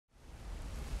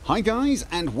Hi guys,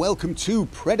 and welcome to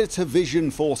Predator Vision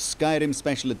for Skyrim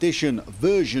Special Edition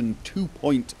version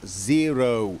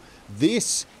 2.0.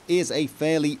 This is a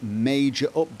fairly major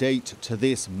update to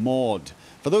this mod.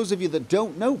 For those of you that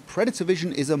don't know, Predator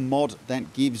Vision is a mod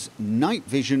that gives night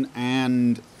vision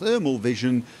and thermal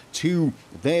vision to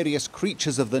various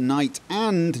creatures of the night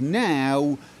and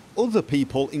now other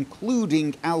people,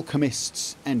 including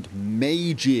alchemists and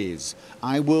mages.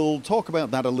 I will talk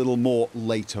about that a little more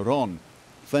later on.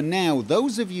 For now,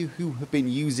 those of you who have been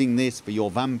using this for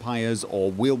your vampires or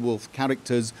werewolf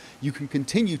characters, you can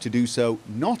continue to do so.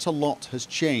 Not a lot has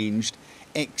changed,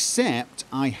 except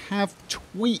I have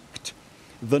tweaked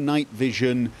the night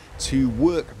vision to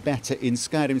work better in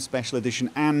Skyrim Special Edition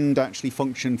and actually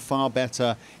function far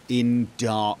better in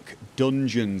dark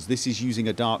dungeons. This is using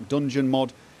a dark dungeon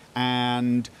mod,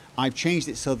 and I've changed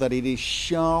it so that it is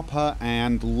sharper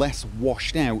and less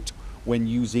washed out when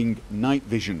using night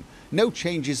vision. No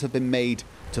changes have been made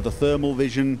to the thermal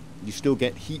vision. You still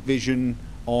get heat vision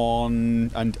on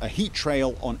and a heat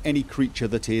trail on any creature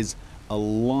that is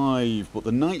alive, but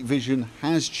the night vision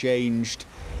has changed.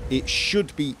 It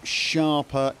should be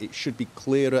sharper, it should be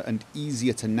clearer and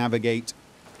easier to navigate.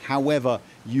 However,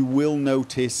 you will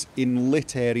notice in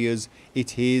lit areas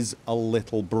it is a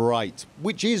little bright,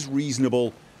 which is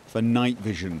reasonable for night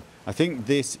vision. I think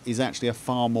this is actually a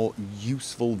far more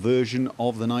useful version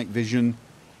of the night vision.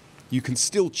 You can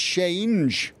still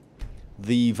change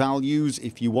the values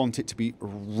if you want it to be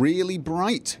really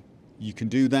bright. You can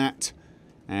do that,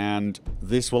 and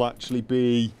this will actually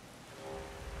be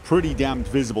pretty damn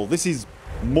visible. This is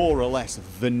more or less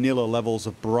vanilla levels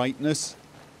of brightness,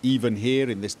 even here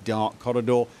in this dark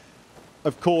corridor.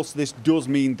 Of course, this does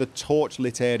mean the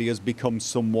torch-lit areas become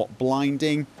somewhat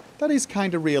blinding. That is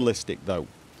kind of realistic, though.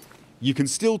 You can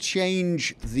still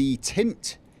change the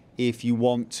tint if you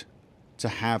want to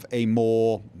have a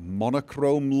more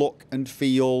monochrome look and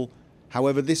feel.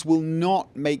 However, this will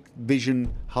not make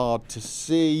vision hard to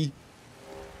see.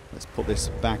 Let's put this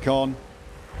back on.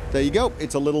 There you go.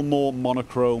 It's a little more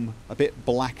monochrome, a bit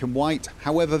black and white.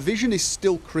 However, vision is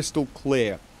still crystal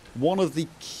clear. One of the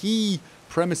key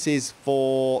premises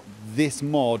for this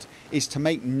mod is to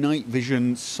make night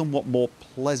vision somewhat more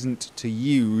pleasant to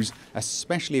use,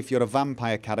 especially if you're a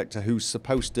vampire character who's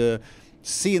supposed to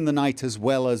see in the night as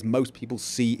well as most people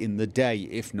see in the day,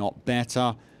 if not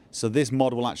better. So this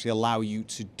mod will actually allow you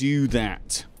to do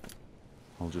that.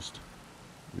 I'll just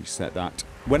reset that.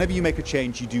 Whenever you make a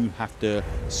change, you do have to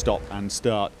stop and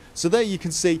start. So there you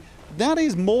can see, that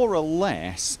is more or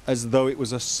less as though it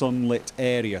was a sunlit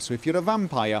area. So if you're a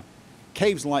vampire,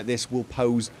 caves like this will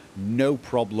pose no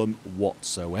problem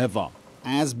whatsoever.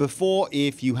 As before,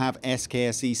 if you have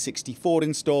SKSE 64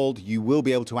 installed, you will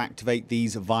be able to activate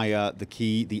these via the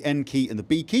key, the N key and the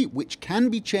B key, which can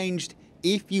be changed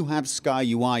if you have Sky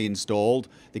UI installed.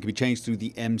 They can be changed through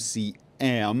the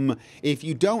MCM. If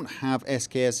you don't have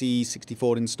SKSE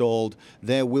 64 installed,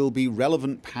 there will be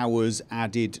relevant powers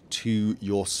added to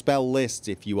your spell list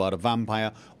if you are a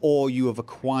vampire or you have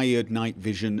acquired night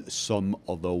vision some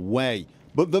other way.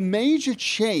 But the major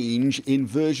change in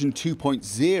version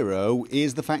 2.0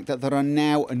 is the fact that there are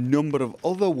now a number of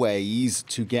other ways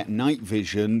to get night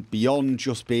vision beyond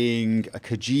just being a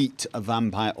Khajiit, a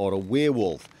vampire or a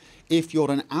werewolf. If you're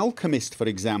an alchemist, for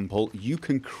example, you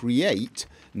can create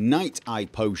night eye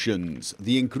potions.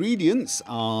 The ingredients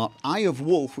are Eye of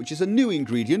Wolf, which is a new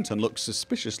ingredient and looks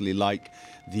suspiciously like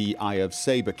the Eye of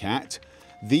Sabercat.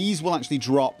 These will actually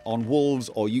drop on wolves,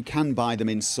 or you can buy them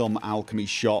in some alchemy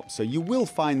shops, so you will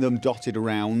find them dotted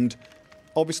around.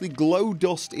 Obviously, glow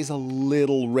dust is a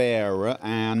little rarer,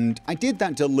 and I did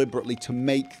that deliberately to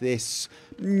make this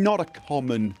not a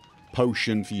common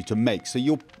potion for you to make. So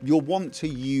you'll want to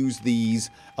use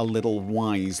these a little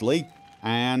wisely,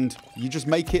 and you just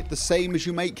make it the same as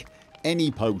you make any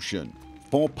potion.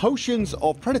 For potions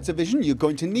of Predator Vision, you're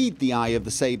going to need the Eye of the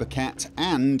Sabercat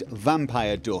and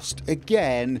Vampire Dust.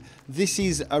 Again, this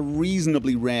is a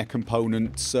reasonably rare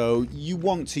component, so you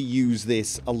want to use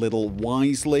this a little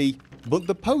wisely. But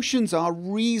the potions are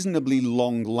reasonably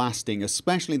long-lasting,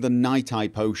 especially the Night Eye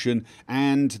potion,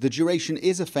 and the duration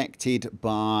is affected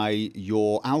by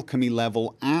your alchemy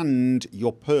level and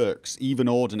your perks, even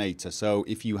Ordinator. So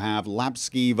if you have Lab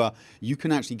Skeever, you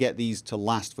can actually get these to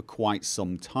last for quite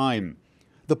some time.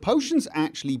 The potions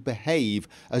actually behave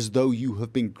as though you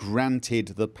have been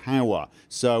granted the power.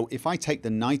 So if I take the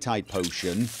Night Eye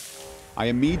potion, I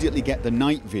immediately get the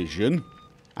night vision,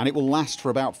 and it will last for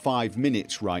about 5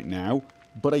 minutes right now,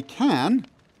 but I can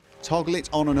toggle it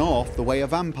on and off the way a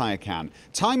vampire can.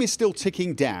 Time is still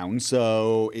ticking down,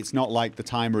 so it's not like the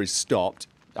timer is stopped.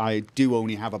 I do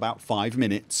only have about 5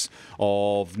 minutes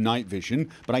of night vision,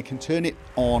 but I can turn it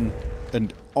on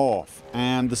and off.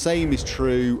 And the same is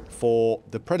true for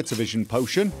the Predator Vision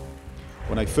potion.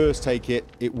 When I first take it,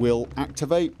 it will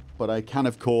activate, but I can,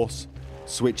 of course,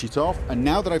 switch it off. And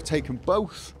now that I've taken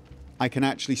both, I can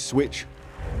actually switch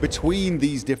between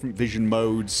these different vision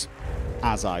modes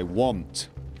as I want.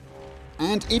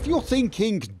 And if you're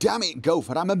thinking, damn it,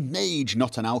 Gopher, I'm a mage,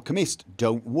 not an alchemist,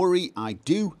 don't worry, I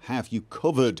do have you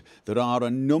covered. There are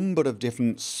a number of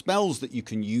different spells that you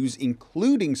can use,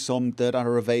 including some that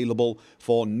are available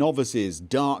for novices.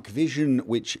 Dark Vision,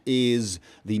 which is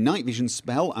the night vision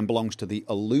spell and belongs to the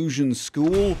Illusion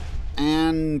School,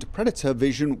 and Predator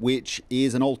Vision, which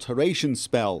is an alteration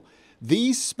spell.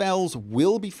 These spells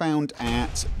will be found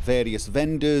at various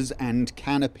vendors and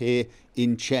can appear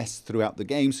in chests throughout the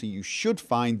game, so you should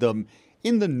find them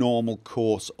in the normal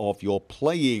course of your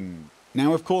playing.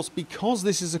 Now, of course, because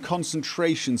this is a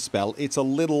concentration spell, it's a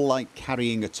little like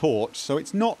carrying a torch, so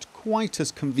it's not quite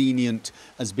as convenient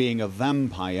as being a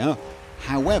vampire.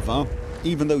 However,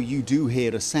 even though you do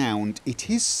hear a sound, it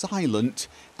is silent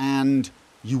and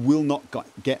you will not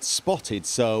get spotted,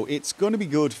 so it's going to be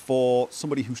good for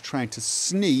somebody who's trying to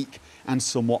sneak and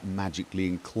somewhat magically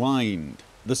inclined.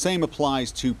 The same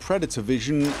applies to Predator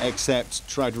Vision, except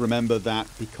try to remember that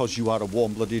because you are a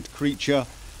warm-blooded creature,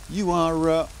 you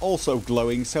are also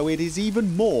glowing, so it is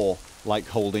even more like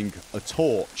holding a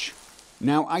torch.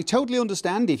 Now, I totally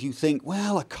understand if you think,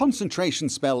 well, a concentration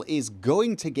spell is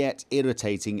going to get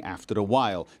irritating after a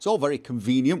while. It's all very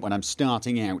convenient when I'm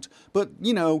starting out, but,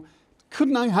 you know,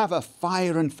 couldn't I have a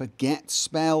fire and forget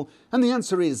spell? And the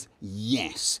answer is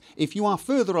yes. If you are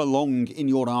further along in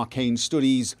your arcane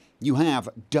studies, you have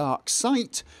Dark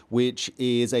Sight, which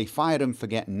is a fire and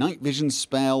forget night vision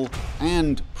spell,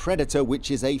 and Predator, which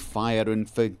is a fire and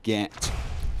forget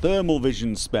thermal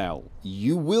vision spell.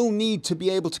 You will need to be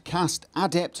able to cast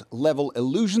adept level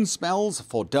illusion spells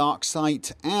for Dark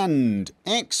Sight and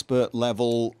expert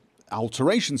level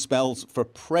alteration spells for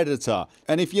Predator.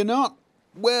 And if you're not,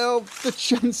 well, the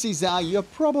chances are you're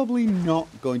probably not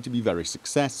going to be very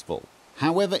successful.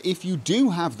 However, if you do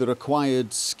have the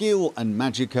required skill and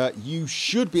magicka, you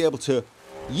should be able to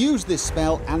use this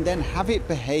spell and then have it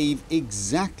behave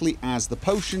exactly as the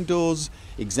potion does,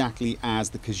 exactly as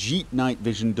the Khajiit night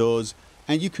vision does,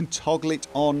 and you can toggle it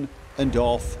on and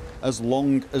off as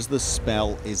long as the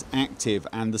spell is active.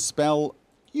 And the spell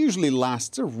usually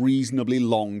lasts a reasonably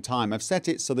long time. I've set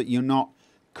it so that you're not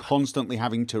constantly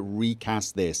having to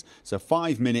recast this. So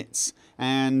 5 minutes,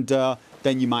 and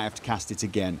then you might have to cast it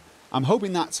again. I'm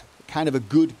hoping that's kind of a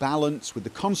good balance with the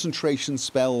concentration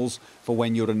spells for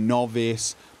when you're a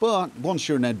novice, but once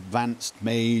you're an advanced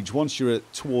mage, once you're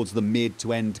towards the mid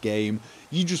to end game,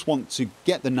 you just want to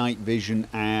get the night vision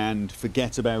and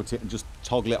forget about it and just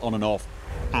toggle it on and off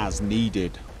as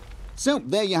needed. So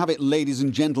there you have it, ladies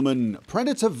and gentlemen.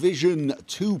 Predator Vision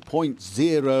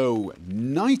 2.0.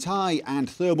 Night Eye and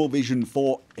thermal vision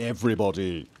for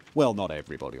everybody. Well, not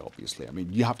everybody, obviously. I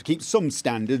mean, you have to keep some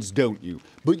standards, don't you?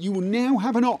 But you will now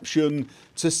have an option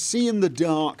to see in the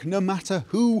dark no matter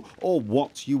who or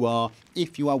what you are,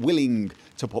 if you are willing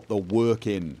to put the work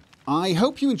in. I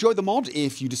hope you enjoyed the mod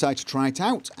if you decide to try it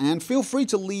out, and feel free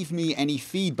to leave me any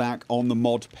feedback on the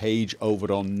mod page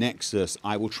over on Nexus.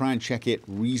 I will try and check it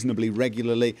reasonably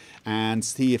regularly and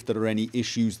see if there are any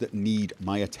issues that need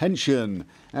my attention.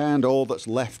 And all that's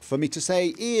left for me to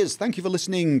say is thank you for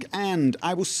listening, and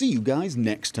I will see you guys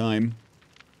next time.